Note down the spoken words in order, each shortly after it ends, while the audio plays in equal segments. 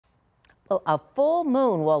Well, a full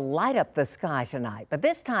moon will light up the sky tonight, but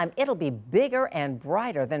this time it'll be bigger and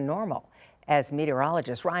brighter than normal. As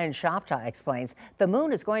meteorologist Ryan Shoptaw explains, the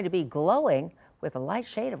moon is going to be glowing with a light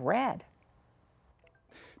shade of red.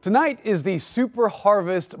 Tonight is the super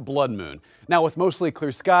harvest blood moon. Now, with mostly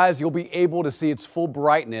clear skies, you'll be able to see its full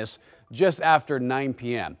brightness just after 9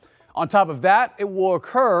 p.m. On top of that, it will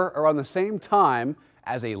occur around the same time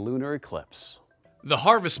as a lunar eclipse. The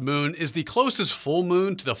harvest moon is the closest full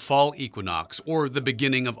moon to the fall equinox, or the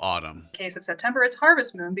beginning of autumn. In the case of September, it's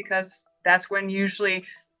harvest moon because that's when usually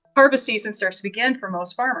harvest season starts to begin for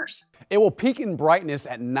most farmers. It will peak in brightness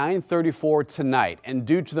at 9:34 tonight, and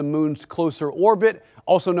due to the moon's closer orbit,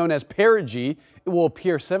 also known as perigee, it will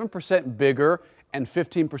appear 7% bigger and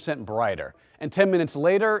 15% brighter. And 10 minutes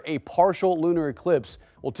later, a partial lunar eclipse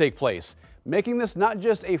will take place, making this not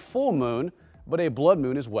just a full moon, but a blood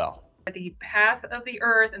moon as well. The path of the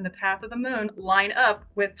Earth and the path of the moon line up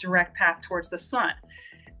with direct path towards the sun.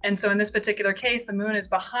 And so in this particular case, the moon is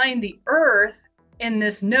behind the Earth in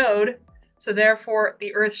this node, so therefore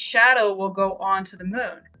the Earth's shadow will go onto the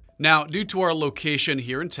moon. Now, due to our location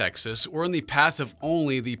here in Texas, we're in the path of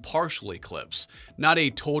only the partial eclipse, not a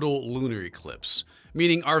total lunar eclipse,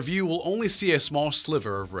 meaning our view will only see a small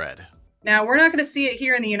sliver of red. Now, we're not going to see it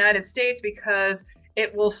here in the United States because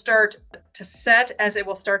it will start to set as it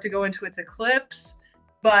will start to go into its eclipse,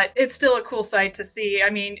 but it's still a cool sight to see. I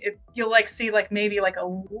mean, you'll see maybe a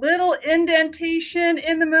little indentation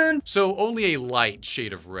in the moon. So only a light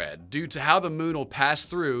shade of red due to how the moon will pass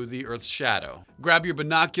through the Earth's shadow. Grab your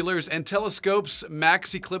binoculars and telescopes.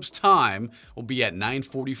 Max eclipse time will be at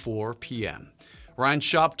 9:44 p.m. Ryan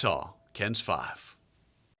Shoptaw, KENS 5.